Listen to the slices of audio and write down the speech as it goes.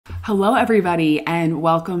Hello everybody and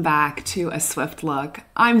welcome back to A Swift Look.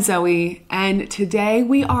 I'm Zoe and today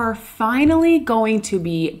we are finally going to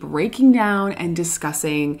be breaking down and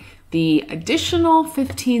discussing the additional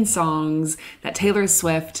 15 songs that Taylor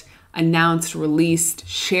Swift announced, released,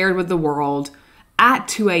 shared with the world at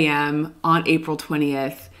 2 a.m. on April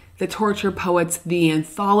 20th. The Torture Poets, the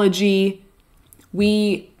Anthology.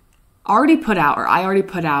 I already put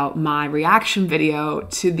out my reaction video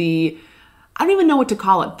to I don't even know what to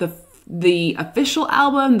call it, the official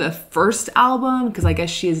album, the first album, because I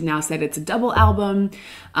guess she has now said it's a double album.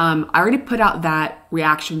 I already put out that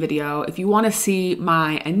reaction video. If you want to see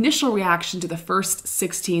my initial reaction to the first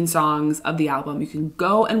 16 songs of the album, you can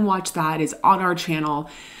go and watch that. It's on our channel.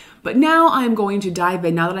 But now I'm going to dive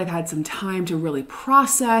in, now that I've had some time to really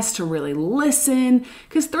process, to really listen,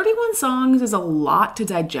 because 31 songs is a lot to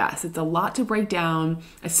digest. It's a lot to break down,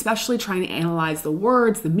 especially trying to analyze the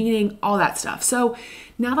words, the meaning, all that stuff. So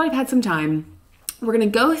now that I've had some time, we're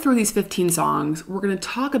going to go through these 15 songs. We're going to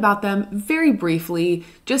talk about them very briefly,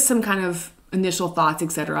 just some kind of initial thoughts,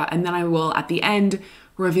 etc. And then I will, at the end,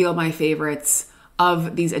 reveal my favorites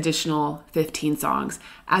of these additional 15 songs.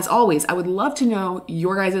 As always, I would love to know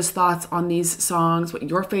your guys' thoughts on these songs, what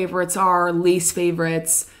your favorites are, least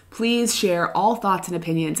favorites. Please share all thoughts and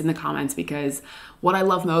opinions in the comments, because what I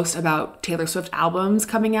love most about Taylor Swift albums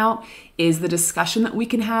coming out is the discussion that we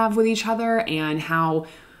can have with each other, and how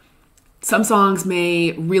some songs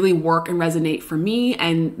may really work and resonate for me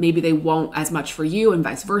and maybe they won't as much for you, and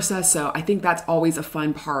vice versa. So I think that's always a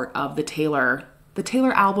fun part of the Taylor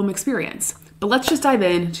album experience. But let's just dive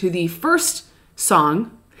into the first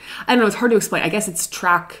song. I don't know, it's hard to explain. I guess it's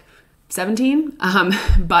track 17,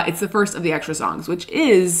 but it's the first of the extra songs, which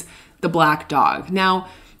is The Black Dog. Now,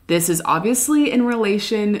 this is obviously in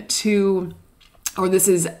relation to, or this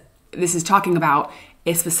is talking about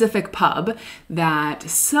a specific pub that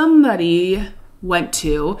somebody went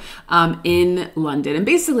to in London. And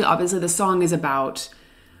basically, obviously, the song is about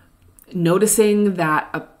noticing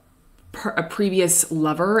that a previous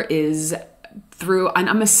lover is through, and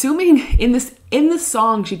I'm assuming in this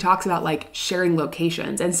song she talks about like sharing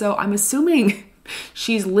locations, and so I'm assuming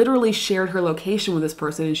she's literally shared her location with this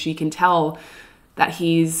person and she can tell that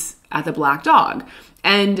he's at the Black Dog.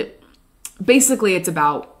 And basically it's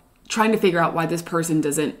about trying to figure out why this person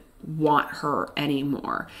doesn't want her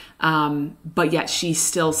anymore, but yet she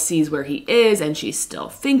still sees where he is and she still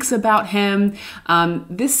thinks about him.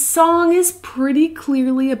 This song is pretty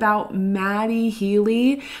clearly about Maddie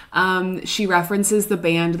Healy. She references the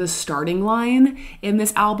band The Starting Line in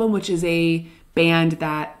this album, which is a band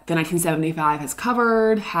that the 1975 has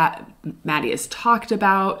covered, Maddie has talked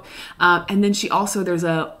about, and then there's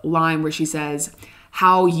a line where she says,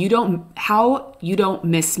 How you don't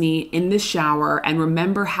miss me in the shower, and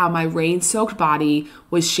remember how my rain-soaked body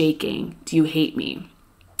was shaking. Do you hate me?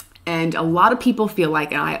 And a lot of people feel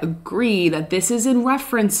like, and I agree, that this is in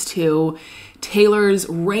reference to Taylor's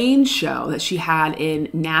rain show that she had in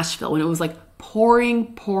Nashville when it was like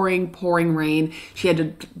pouring rain. She had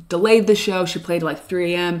to delay the show. She played at like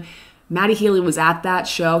 3 a.m. Maddie Healy was at that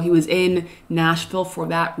show. He was in Nashville for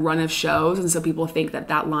that run of shows. And so people think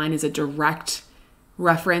that line is a direct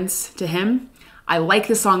reference to him. I like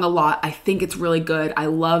this song a lot. I think it's really good. I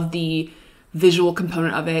love the visual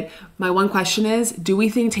component of it. My one question is, do we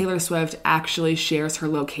think Taylor Swift actually shares her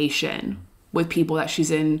location with people that she's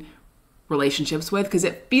in relationships with? Because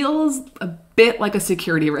it feels a bit like a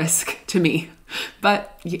security risk to me,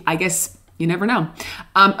 but I guess you never know.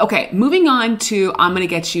 Okay, moving on to I'm Gonna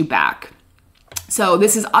Get You Back. So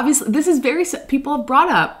this is very, people have brought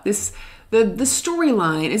up this. The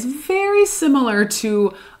storyline is very similar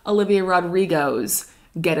to Olivia Rodrigo's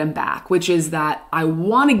Get Him Back, which is that I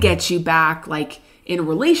want to get you back, like in a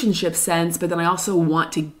relationship sense, but then I also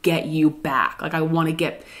want to get you back. Like I want to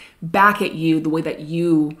get back at you the way that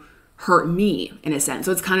you hurt me, in a sense.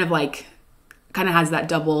 So it's kind of has that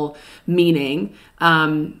double meaning.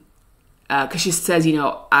 Because she says,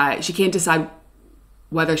 she can't decide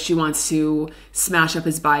whether she wants to smash up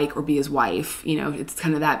his bike or be his wife. It's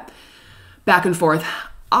kind of that back and forth.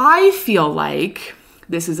 I feel like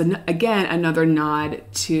this is, again, another nod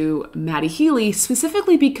to Maddie Healy,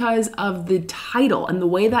 specifically because of the title and the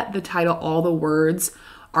way that the title, all the words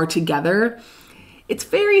are together. It's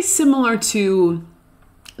very similar to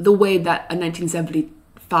the way that a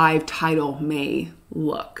 1975 title may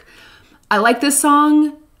look. I like this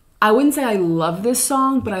song. I wouldn't say I love this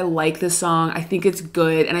song, but I like this song. I think it's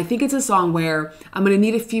good. And I think it's a song where I'm going to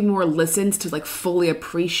need a few more listens to like fully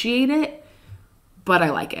appreciate it, but I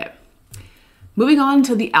like it. Moving on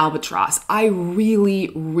to the Albatross. I really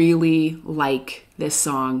like this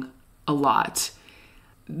song a lot.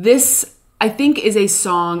 this, I think, is a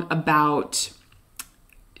song about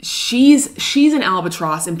she's an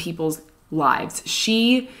albatross in people's lives.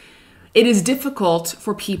 It is difficult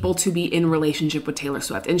for people to be in relationship with Taylor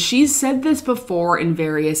Swift. And she's said this before in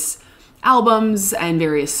various albums and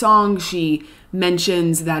various songs. She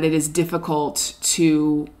mentions that it is difficult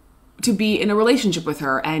to be in a relationship with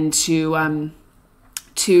her and to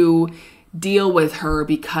deal with her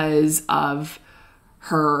because of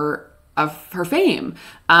her fame.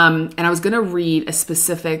 And I was going to read a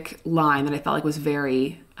specific line that I felt like was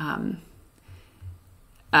very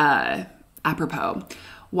apropos.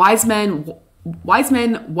 Wise men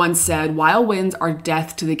once said, while winds are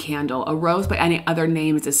death to the candle, a rose by any other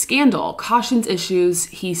name is a scandal. Caution's issues,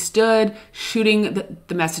 he stood, shooting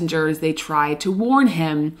the messengers. They tried to warn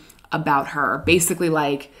him about her. Basically,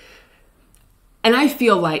 like, and I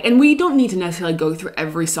feel like, and we don't need to necessarily go through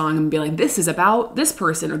every song and be like, this is about this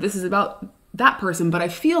person or this is about that person, but I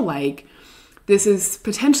feel like this is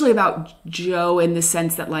potentially about Joe in the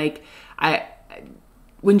sense that, like,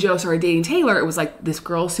 when Joe started dating Taylor, it was like, this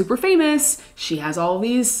girl's super famous. She has all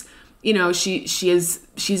these, you know, she's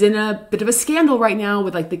in a bit of a scandal right now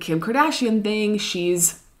with like the Kim Kardashian thing.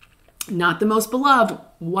 She's not the most beloved,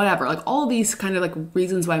 whatever. Like all these kind of like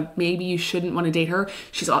reasons why maybe you shouldn't want to date her.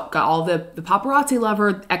 She's got all the paparazzi love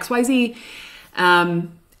her, XYZ.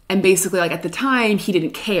 And basically, like, at the time, he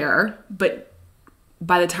didn't care. But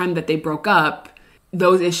by the time that they broke up,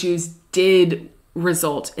 those issues did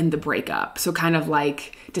result in the breakup. So kind of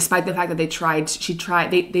like, despite the fact that they tried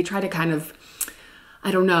to kind of,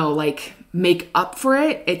 I don't know, like make up for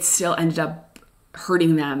it, it still ended up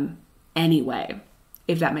hurting them anyway,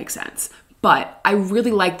 if that makes sense. But I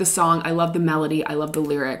really like the song. I love the melody. I love the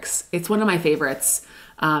lyrics. It's one of my favorites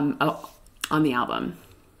on the album.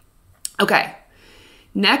 Okay.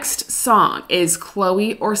 Next song is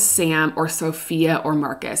Chloe or Sam or Sophia or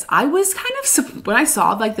Marcus. I was kind of, when I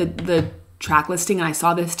saw like the track listing and I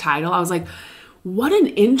saw this title, I was like, what an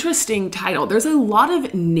interesting title. There's a lot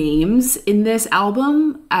of names in this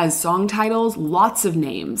album as song titles, lots of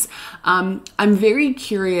names. I'm very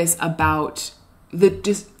curious about the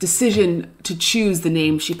decision to choose the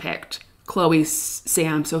name she picked. Chloe,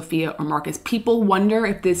 Sam, Sophia, or Marcus. People wonder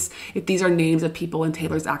if these are names of people in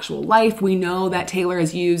Taylor's actual life. We know that Taylor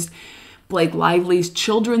has used Blake Lively's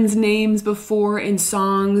children's names before in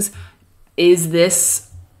songs.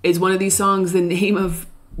 Is one of these songs the name of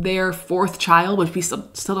their fourth child, which we still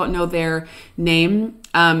don't know their name?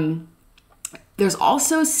 There's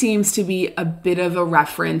also seems to be a bit of a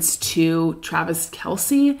reference to Travis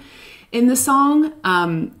Kelce in the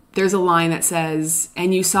song. There's a line that says,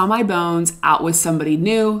 "And you saw my bones out with somebody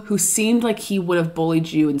new who seemed like he would have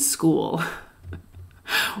bullied you in school,"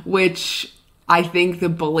 which I think the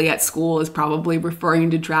bully at school is probably referring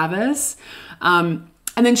to Travis. And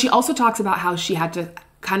then she also talks about how she had to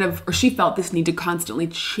she felt this need to constantly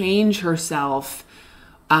change herself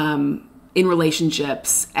in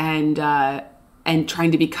relationships and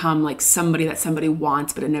trying to become like somebody that somebody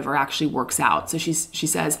wants, but it never actually works out. So she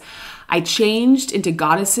says, "I changed into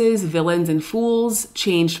goddesses, villains, and fools,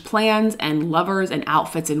 changed plans and lovers and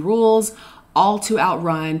outfits and rules, all to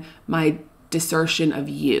outrun my desertion of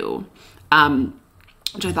you."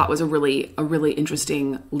 Which I thought was a really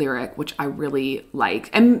interesting lyric, which I really liked.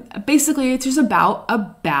 And basically, it's just about a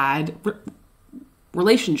bad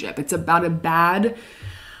relationship. It's about a bad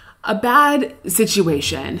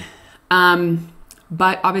situation.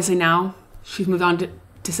 But obviously now she's moved on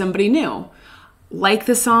to somebody new. Like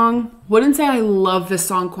the song. Wouldn't say I love this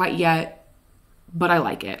song quite yet, but I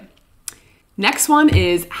like it. Next one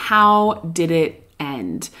is How Did It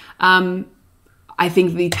End? I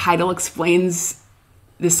think the title explains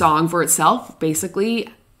the song for itself. Basically,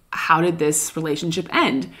 how did this relationship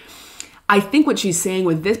end? I think what she's saying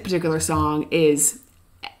with this particular song is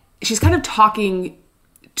she's kind of talking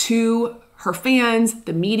to her fans,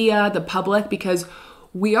 the media, the public, because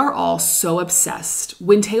we are all so obsessed.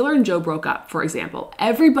 When Taylor and Joe broke up, for example,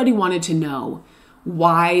 everybody wanted to know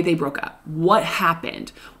why they broke up. What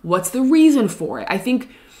happened? What's the reason for it? I think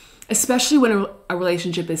especially when a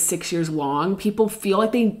relationship is 6 years long, people feel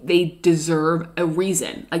like they deserve a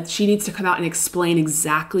reason. Like she needs to come out and explain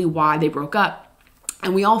exactly why they broke up.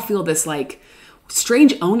 And we all feel this like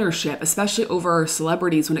strange ownership, especially over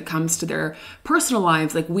celebrities when it comes to their personal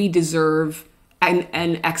lives. Like we deserve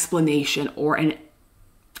an explanation or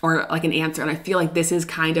like an answer. And I feel like this is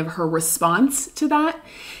kind of her response to that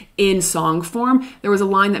in song form. There was a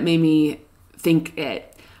line that made me think it.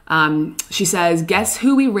 She says, "Guess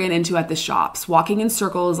who we ran into at the shops, walking in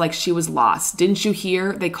circles like she was lost. Didn't you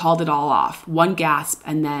hear? They called it all off. One gasp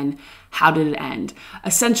and then how did it end?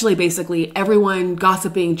 Essentially, basically, everyone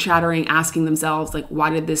gossiping, chattering, asking themselves, like, why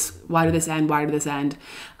did this end? Why did this end?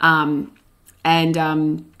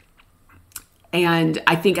 And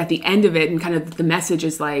I think at the end of it, and kind of the message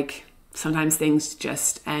is like, sometimes things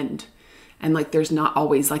just end. And like, there's not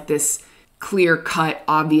always like this clear cut,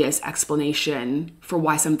 obvious explanation for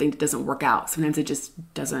why something doesn't work out. Sometimes it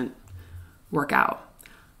just doesn't work out.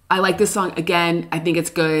 I like this song. Again, I think it's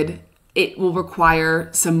good. It will require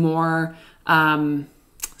some more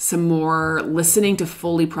listening to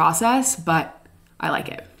fully process, but I like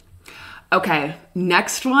it. Okay,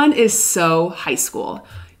 next one is So High School.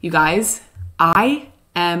 You guys, I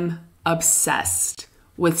am obsessed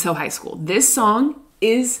with So High School. This song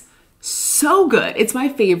is so good. It's my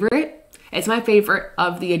favorite. It's my favorite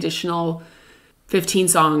of the additional 15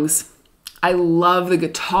 songs. I love the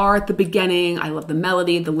guitar at the beginning. I love the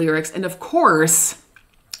melody, the lyrics, and of course,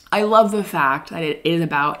 I love the fact that it is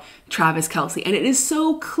about Travis Kelce, and it is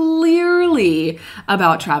so clearly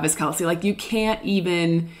about Travis Kelce. Like, you can't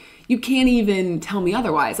even tell me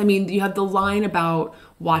otherwise. I mean, you have the line about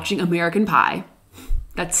watching American Pie.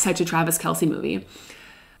 That's such a Travis Kelce movie.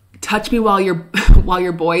 Touch me while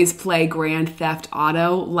your boys play Grand Theft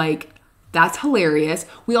Auto. Like, that's hilarious.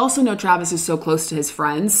 We also know Travis is so close to his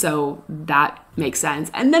friends, so that makes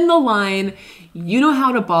sense. And then the line, you know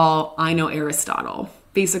how to ball, I know Aristotle.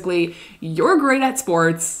 Basically, you're great at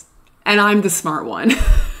sports, and I'm the smart one.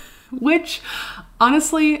 Which,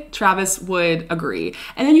 honestly, Travis would agree.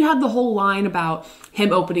 And then you have the whole line about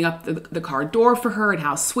him opening up the car door for her and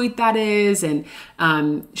how sweet that is. And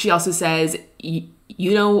she also says,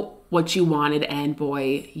 you know what you wanted, and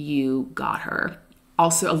boy, you got her.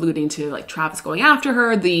 Also alluding to like Travis going after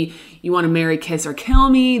her, the you want to marry, kiss, or kill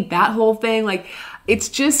me, that whole thing. Like, it's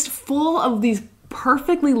just full of these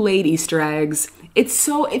perfectly laid Easter eggs. It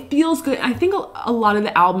feels good. I think a lot of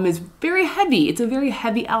the album is very heavy. It's a very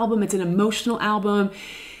heavy album. It's an emotional album.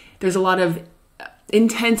 There's a lot of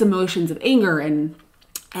intense emotions of anger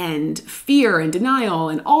and fear and denial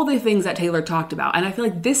and all the things that Taylor talked about. And I feel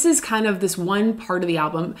like this is kind of this one part of the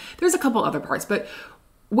album. There's a couple other parts, but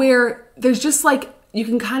where there's just like, you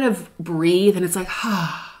can kind of breathe and it's like,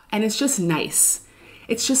 and it's just nice.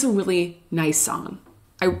 It's just a really nice song.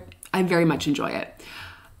 I very much enjoy it.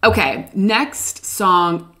 Okay, next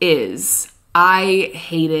song is I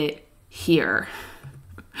Hate It Here.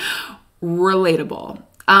 Relatable.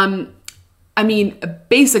 I mean,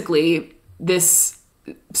 basically, this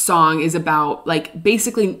song is about like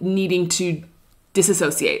basically needing to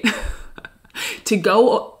disassociate, to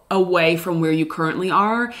go away from where you currently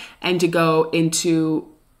are and to go into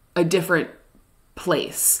a different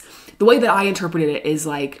place. The way that I interpreted it is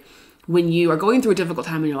like, when you are going through a difficult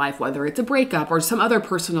time in your life, whether it's a breakup or some other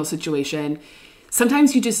personal situation,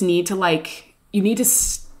 sometimes you just need to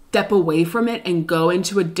step away from it and go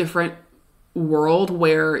into a different world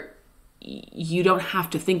where you don't have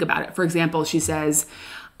to think about it. For example, she says,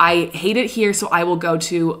 I hate it here, so I will go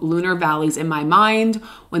to lunar valleys in my mind.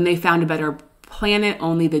 When they found a better planet,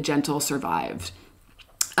 only the gentle survived.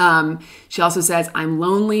 She also says, I'm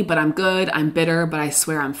lonely, but I'm good. I'm bitter, but I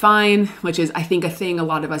swear I'm fine, which is, I think, a thing a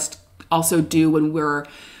lot of us also do when we're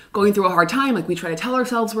going through a hard time. Like, we try to tell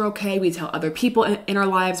ourselves we're okay. We tell other people in our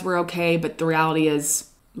lives we're okay, but the reality is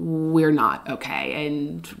we're not okay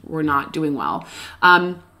and we're not doing well.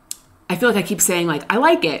 I feel like I keep saying, like, I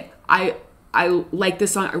like it. I like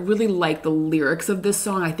this song. I really like the lyrics of this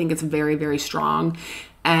song. I think it's very, very strong.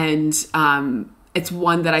 And it's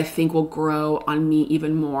one that I think will grow on me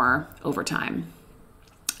even more over time.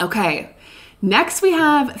 Okay, next we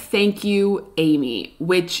have Thank You, aIMee,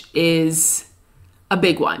 which is a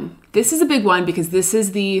big one. This is a big one because this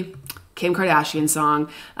is the Kim Kardashian song.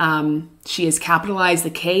 She has capitalized the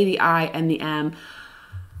K, the I, and the M.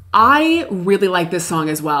 I really like this song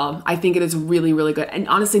as well. I think it is really, really good. And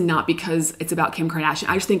honestly, not because it's about Kim Kardashian.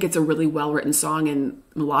 I just think it's a really well-written song, and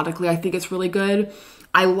melodically, I think it's really good.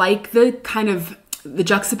 I like the kind of the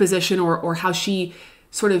juxtaposition or how she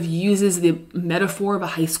sort of uses the metaphor of a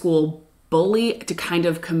high school bully to kind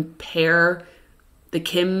of compare the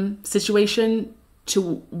Kim situation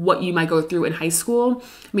to what you might go through in high school.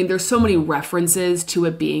 I mean, there's so many references to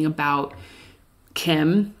it being about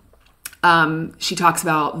Kim. She talks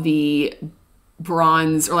about the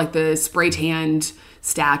bronze or like the spray tanned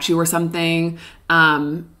statue or something.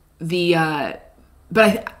 But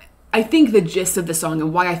I think the gist of the song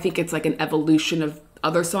and why I think it's like an evolution of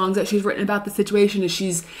other songs that she's written about the situation is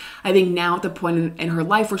she's, I think, now at the point in her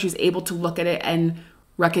life where she's able to look at it and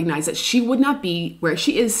recognize that she would not be where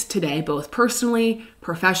she is today, both personally,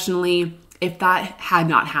 professionally, if that had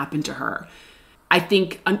not happened to her. I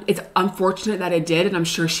think it's unfortunate that it did, and I'm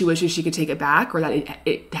sure she wishes she could take it back, or that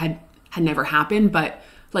it had never happened. But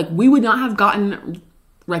like, we would not have gotten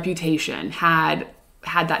Reputation had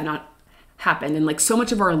that not happened. And like, so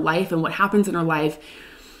much of our life and what happens in our life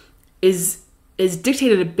is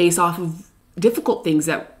dictated based off of difficult things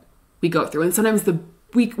that we go through. And sometimes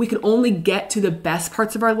we can only get to the best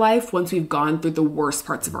parts of our life once we've gone through the worst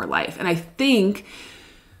parts of our life. And I think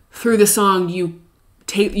through the song, you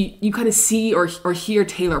kind of see or hear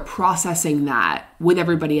Taylor processing that with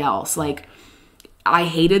everybody else. Like, I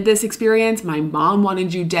hated this experience. My mom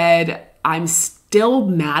wanted you dead. I'm still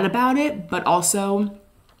mad about it, but also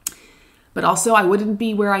I wouldn't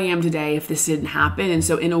be where I am today if this didn't happen. And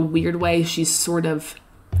so in a weird way, she's sort of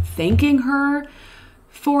thanking her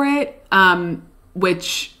for it,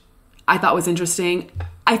 which I thought was interesting.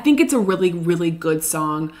 I think it's a really, really good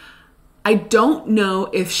song. I don't know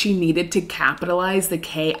if she needed to capitalize the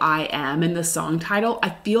K-I-M in the song title. I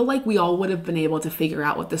feel like we all would have been able to figure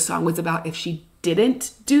out what the song was about if she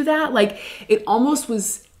didn't do that. Like, it almost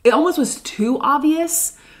was too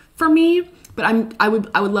obvious for me. But I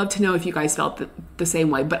would love to know if you guys felt the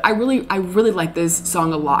same way. But I really like this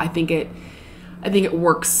song a lot. I think it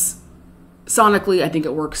works sonically. I think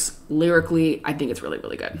it works lyrically. I think it's really,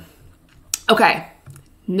 really good. Okay,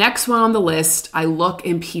 next one on the list. I look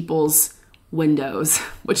in people's windows,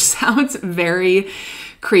 which sounds very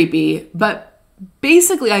creepy. But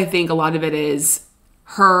basically, I think a lot of it is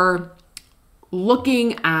her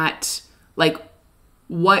looking at like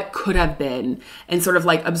what could have been, and sort of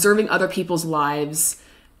like observing other people's lives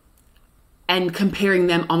and comparing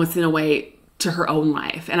them almost in a way to her own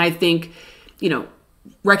life. And I think,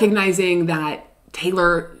 recognizing that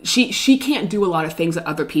Taylor, she can't do a lot of things that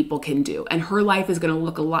other people can do. And her life is going to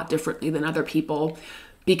look a lot differently than other people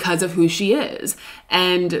because of who she is.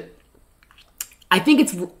 And I think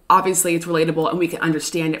it's relatable, and we can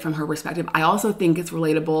understand it from her perspective. I also think it's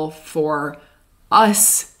relatable for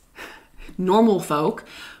us normal folk,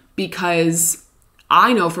 because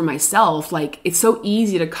I know for myself, like, it's so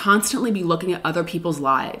easy to constantly be looking at other people's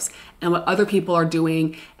lives and what other people are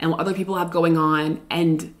doing and what other people have going on,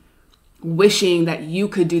 and wishing that you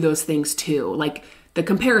could do those things too. Like the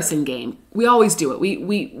comparison game. We always do it.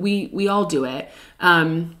 We all do it.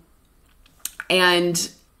 And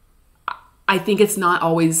I think it's not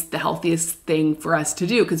always the healthiest thing for us to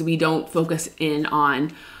do, because we don't focus in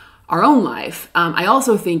on our own life. I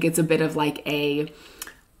also think it's a bit of like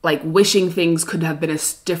wishing things could have been a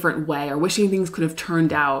different way, or wishing things could have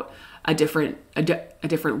turned out a different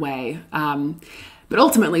way. But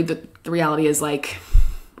ultimately, the reality is, like,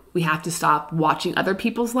 we have to stop watching other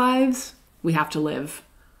people's lives. We have to live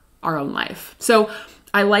our own life. So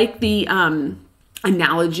I like the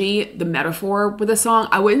analogy, the metaphor with the song.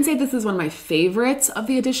 I wouldn't say this is one of my favorites of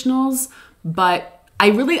the additionals, but I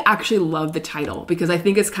really actually love the title, because I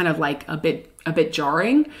think it's kind of like a bit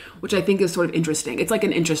jarring, which I think is sort of interesting. It's like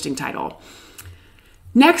an interesting title.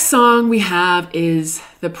 Next song we have is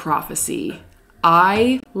The Prophecy.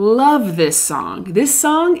 I love this song. This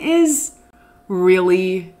song is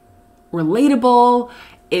really relatable.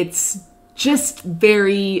 It's just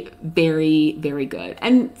very, very, very good.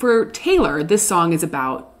 And for Taylor, this song is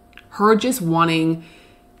about her just wanting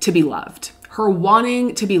to be loved. Her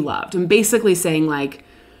wanting to be loved, and basically saying, like,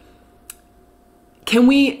 can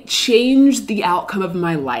we change the outcome of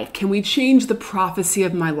my life? Can we change the prophecy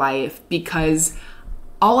of my life? Because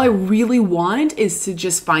all I really want is to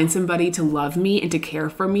just find somebody to love me and to care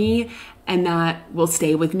for me, and that will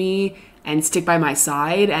stay with me and stick by my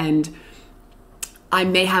side. And I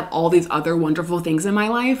may have all these other wonderful things in my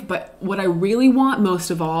life, but what I really want most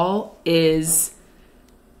of all is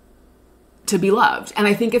to be loved. And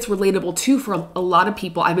I think it's relatable too for a lot of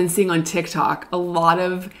people. I've been seeing on TikTok, a lot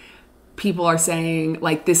of people are saying,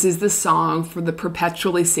 like, this is the song for the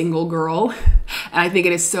perpetually single girl. And I think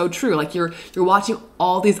it is so true. Like, you're watching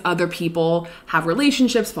all these other people have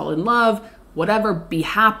relationships, fall in love, whatever, be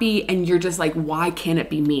happy, and you're just like, why can't it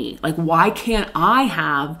be me? Like, why can't I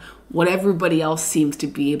have what everybody else seems to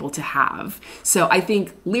be able to have? So I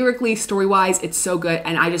think lyrically, story-wise, it's so good,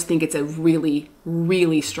 and I just think it's a really,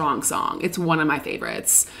 really strong song. It's one of my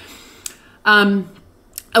favorites.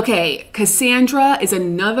 Okay, Casandra is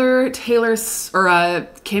another Taylor or a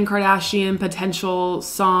Kim Kardashian potential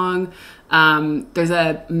song. There's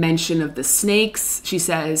a mention of the snakes. She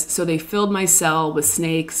says, "So they filled my cell with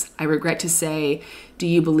snakes. I regret to say, do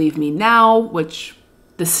you believe me now?" Which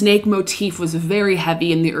the snake motif was very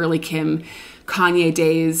heavy in the early Kim Kanye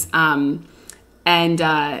days.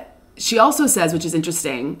 And she also says, which is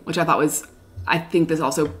interesting, which I think this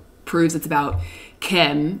also proves it's about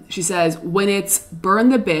Kim. She says, when it's burn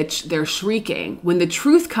the bitch, they're shrieking. When the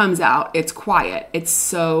truth comes out, it's quiet. It's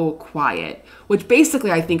so quiet. Which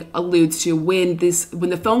basically I think alludes to when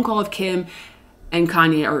the phone call of Kim and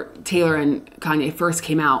Kanye, or Taylor and Kanye first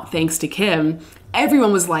came out, thanks to Kim,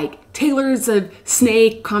 everyone was like, Taylor's a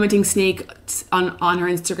snake, commenting snake on her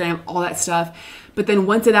Instagram, all that stuff. But then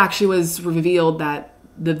once it actually was revealed that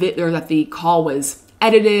the call was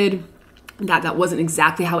edited, that wasn't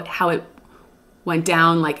exactly how it went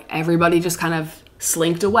down, like everybody just kind of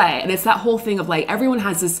slinked away. And it's that whole thing of like, everyone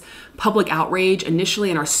has this public outrage initially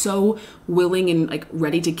and are so willing and like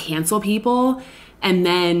ready to cancel people.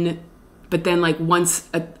 But then like once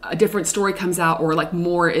a different story comes out or like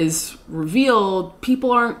more is revealed, people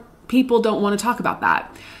don't want to talk about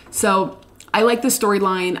that. So I like the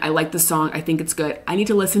storyline. I like the song. I think it's good. I need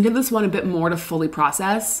to listen to this one a bit more to fully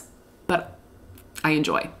process, but I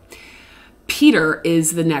enjoy. Peter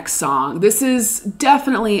is the next song. This is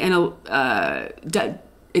definitely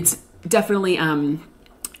it's definitely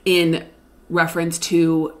in reference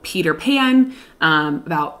to Peter Pan,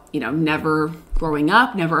 about, never growing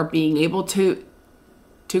up, never being able to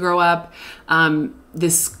grow up.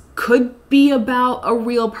 This could be about a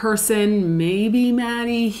real person, maybe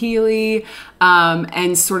Maddie Healy,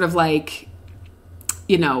 and sort of like,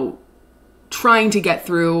 trying to get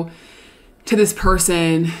through to this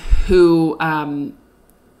person who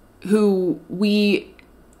we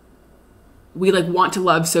like want to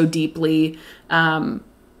love so deeply,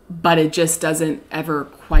 but it just doesn't ever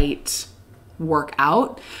quite work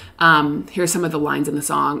out. Here's some of the lines in the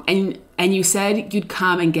song. And you said you'd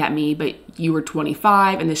come and get me, but you were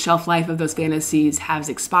 25 and the shelf life of those fantasies has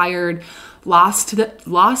expired. Lost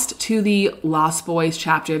to the Lost Boys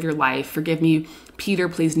chapter of your life. Forgive me, Peter,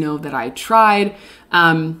 please know that I tried.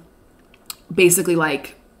 Basically,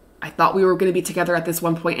 like, I thought we were going to be together at this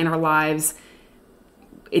one point in our lives.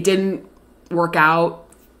 It didn't work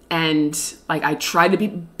out. And like, I tried to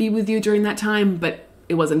be with you during that time, but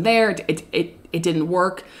it wasn't there. It didn't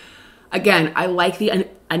work. Again, I like the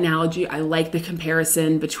analogy. I like the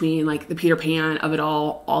comparison between like the Peter Pan of it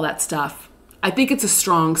all that stuff. I think it's a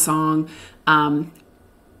strong song, and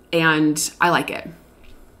I like it.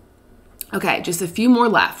 Okay, just a few more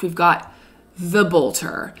left. We've got The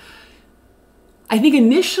Bolter. I think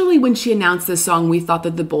initially when she announced this song, we thought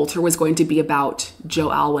that The Bolter was going to be about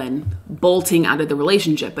Joe Alwyn bolting out of the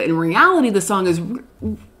relationship. But in reality, the song is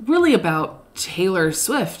really about Taylor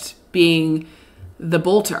Swift being the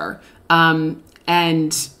bolter,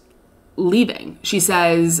 and leaving. She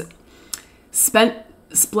says,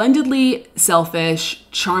 splendidly selfish,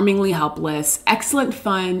 charmingly helpless, excellent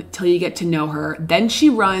fun till you get to know her. Then she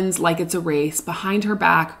runs like it's a race. Behind her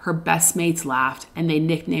back, her best mates laughed, and they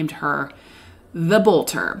nicknamed her the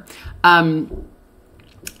Bolter.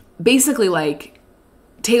 Basically, like,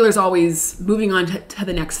 Taylor's always moving on to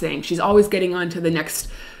the next thing. She's always getting on to the next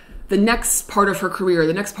part of her career,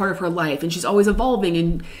 the next part of her life, and she's always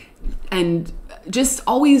evolving and just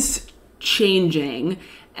always changing.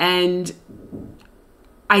 And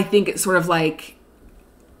I think it's sort of like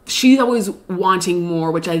she's always wanting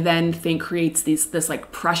more, which I then think creates this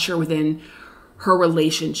like pressure within her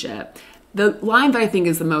relationship. The line that I think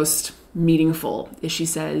is the most meaningful is she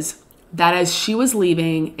says that as she was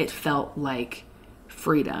leaving, it felt like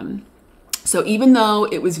freedom. So even though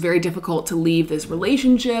it was very difficult to leave this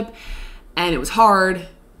relationship and it was hard,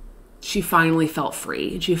 she finally felt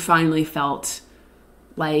free. And she finally felt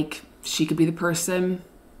like she could be the person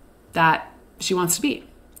that she wants to be.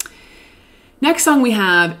 Next song we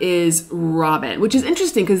have is Robin, which is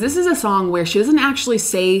interesting because this is a song where she doesn't actually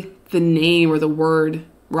say the name or the word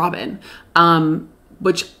Robin,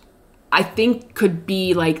 which I think could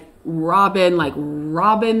be like Robin, like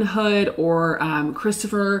Robin Hood, or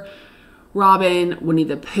Christopher Robin, Winnie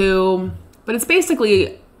the Pooh. But it's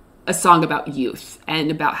basically a song about youth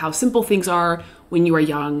and about how simple things are when you are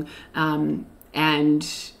young, and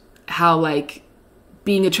how like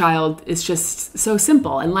being a child is just so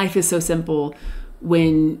simple and life is so simple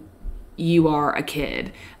when you are a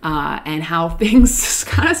kid, and how things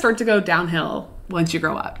kind of start to go downhill once you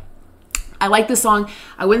grow up. I like this song.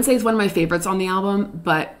 I wouldn't say it's one of my favorites on the album,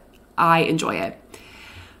 but I enjoy it.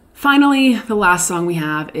 Finally, the last song we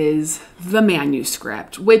have is The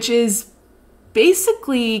Manuscript, which is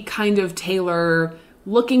basically kind of Taylor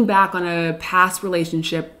looking back on a past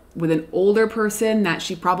relationship with an older person that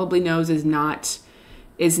she probably knows is not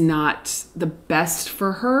the best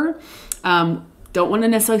for her. Don't want to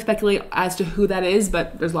necessarily speculate as to who that is,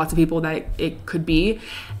 but there's lots of people that it could be.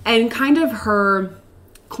 And kind of her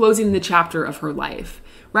closing the chapter of her life,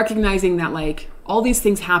 recognizing that like all these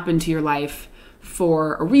things happen to your life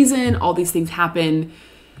for a reason. All these things happen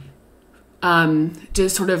to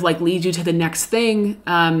sort of like lead you to the next thing.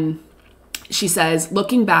 She says,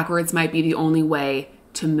 looking backwards might be the only way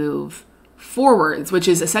to move forwards, which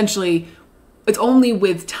is essentially, it's only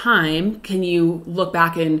with time can you look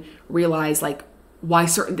back and realize like why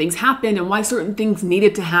certain things happened and why certain things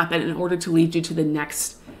needed to happen in order to lead you to the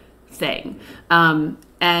next thing.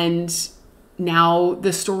 And now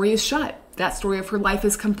the story is shut. That story of her life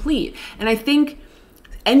is complete. And I think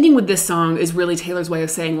ending with this song is really Taylor's way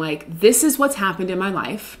of saying like, this is what's happened in my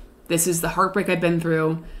life. This is the heartbreak I've been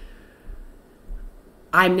through.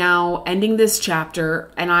 I'm now ending this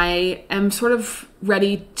chapter and I am sort of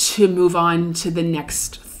ready to move on to the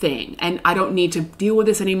next thing. And I don't need to deal with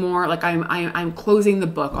this anymore. Like I'm closing the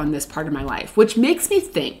book on this part of my life, which makes me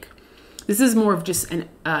think, this is more of just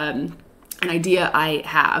an idea I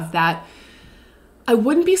have, that I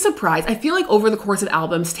wouldn't be surprised. I feel like over the course of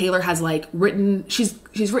albums, Taylor has like written, she's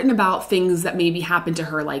written about things that maybe happened to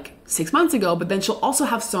her like 6 months ago, but then she'll also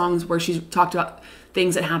have songs where she's talked about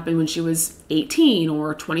things that happened when she was 18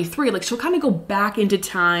 or 23. Like she'll kind of go back into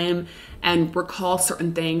time and recall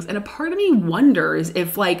certain things. And a part of me wonders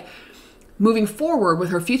if like moving forward with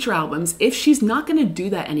her future albums, if she's not going to do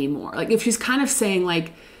that anymore. Like if she's kind of saying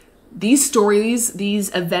like, these stories,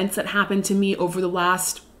 these events that happened to me over the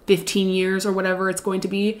last 15 years or whatever it's going to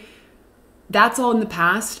be, that's all in the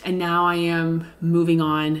past. And now I am moving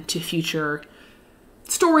on to future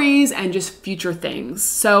stories and just future things.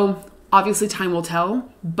 So obviously time will tell,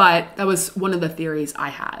 but that was one of the theories I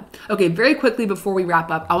had. Okay, very quickly before we wrap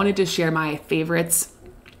up, I wanted to share my favorites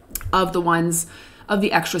of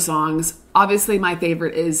the extra songs. Obviously my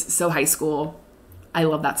favorite is So High School. I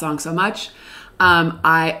love that song so much.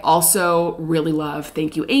 I also really love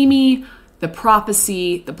Thank You, aIMee, The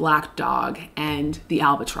Prophecy, The Black Dog, and The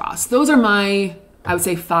Albatross. Those are my, I would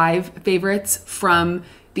say, 5 favorites from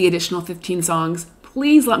the additional 15 songs.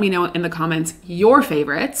 Please let me know in the comments your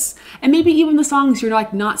favorites, and maybe even the songs you're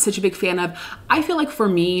like not such a big fan of. I feel like for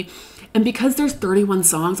me, and because there's 31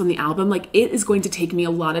 songs on the album, like it is going to take me a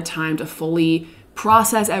lot of time to fully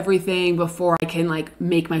process everything before I can like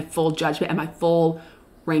make my full judgment and my full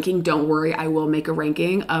ranking. Don't worry, I will make a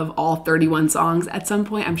ranking of all 31 songs at some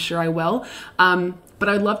point. I'm sure I will. But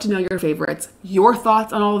I'd love to know your favorites, your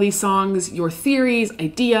thoughts on all these songs, your theories,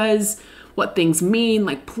 ideas, what things mean.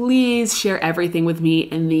 Like, please share everything with me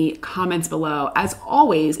in the comments below. As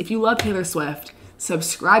always, if you love Taylor Swift,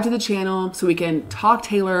 subscribe to the channel so we can talk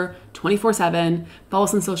Taylor 24/7. Follow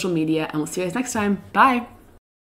us on social media, and we'll see you guys next time. Bye.